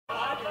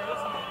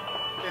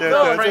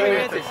No,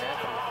 Mantis.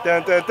 No,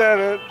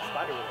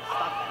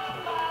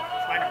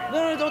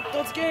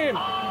 don't scare him.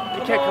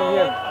 You can't come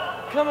here.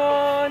 Come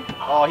on.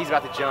 Oh, he's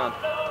about to jump.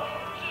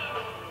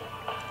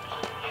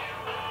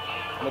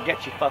 I'm gonna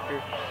get you,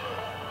 fucker.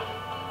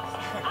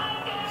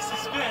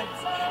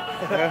 Suspense.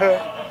 What's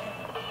that?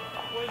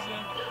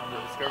 On the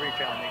Discovery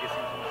Channel, niggas.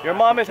 Your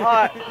mom is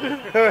hot.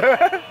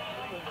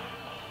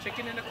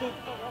 Chicken in the coop.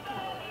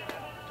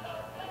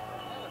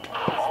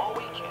 All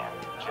weekend,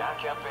 Jack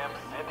FM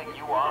sending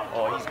you off.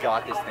 Oh, he's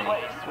got this thing.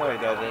 No, he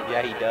doesn't.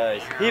 Yeah, he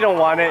does. He don't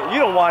want it. You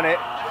don't want it.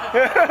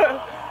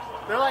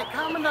 They're like,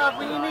 coming up,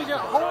 we need you.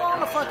 Hold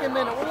on a fucking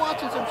minute. We're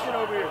watching some shit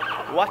over here.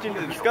 We're watching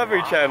the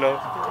Discovery Channel.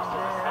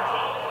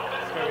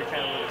 Discovery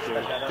Channel would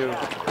expect that. Dude.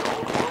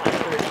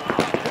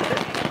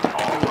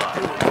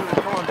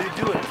 Come on, dude,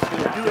 do it.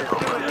 Do it.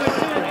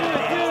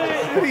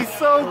 Dude, he's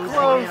so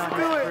close.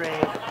 Do it.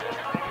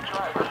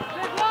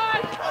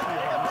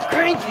 It's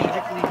crazy.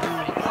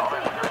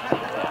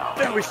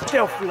 Very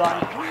stealthy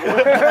like.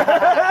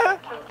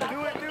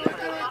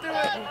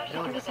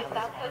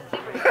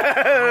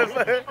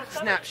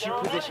 Snap, shoot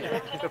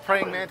position. The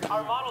praying mantis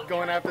is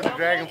going after the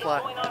dragonfly.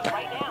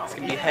 It's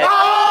gonna be heavy.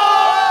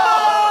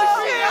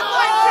 Oh, shit!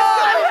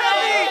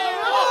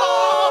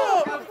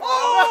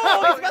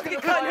 Oh, he's about to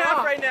get cut in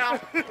half right now.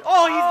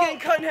 Oh, he's getting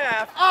cut in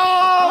half.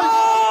 Oh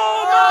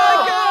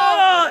my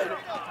God!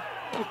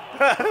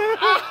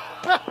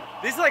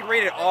 This is like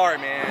rated R,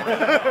 man.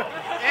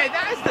 Hey,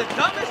 that is the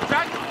dumbest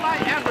dragonfly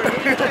ever.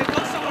 He's gonna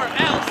go somewhere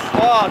else.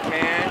 Fuck,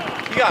 man.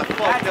 He got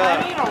fucked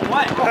up. Timing or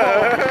what? He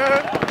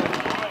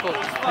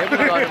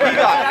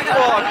got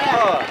fucked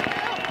up.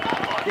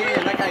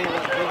 Damn, that guy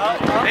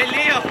was. Hey,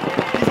 Leo.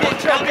 He's getting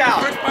choked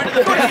out. First part of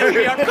the video,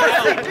 we are Go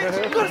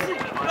to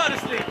sleep. Go to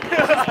sleep.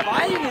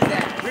 Fighting is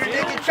that? We're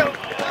getting choked.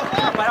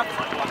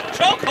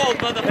 Chokehold,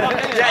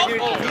 motherfucker. Yeah,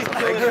 dude, Chokehold. he's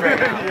killing us right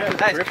now.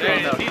 That's There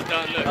crazy. he is. He's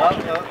done.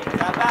 Look.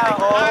 Tap out.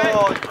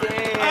 Oh,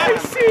 damn. I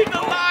see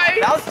the light.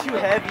 That was too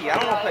heavy. I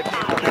don't want to play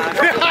paintball now.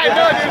 I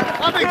know, dude.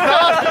 I'm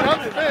exhausted.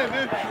 I'm spent,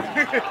 dude.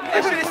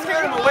 I should have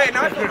scared him away.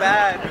 Now I feel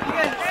bad. You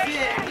guys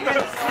see it. You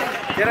guys see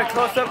it. Get a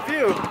close-up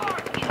view.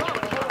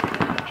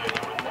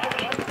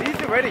 He's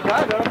already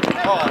got him.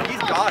 Oh, he's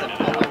got him.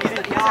 He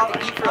doesn't have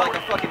to eat for like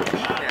a fucking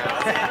week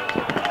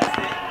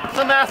now.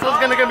 Some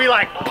asshole's gonna be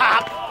like,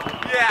 pop.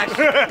 Yeah, shit.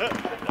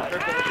 They're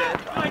both dead.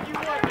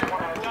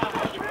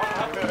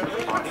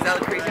 Is that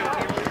the crazy one?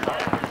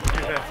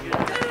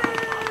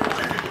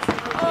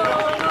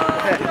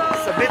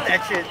 Submit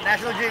that shit.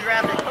 National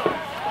Geographic.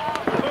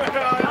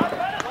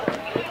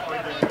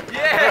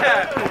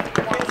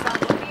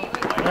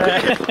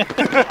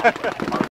 Yeah!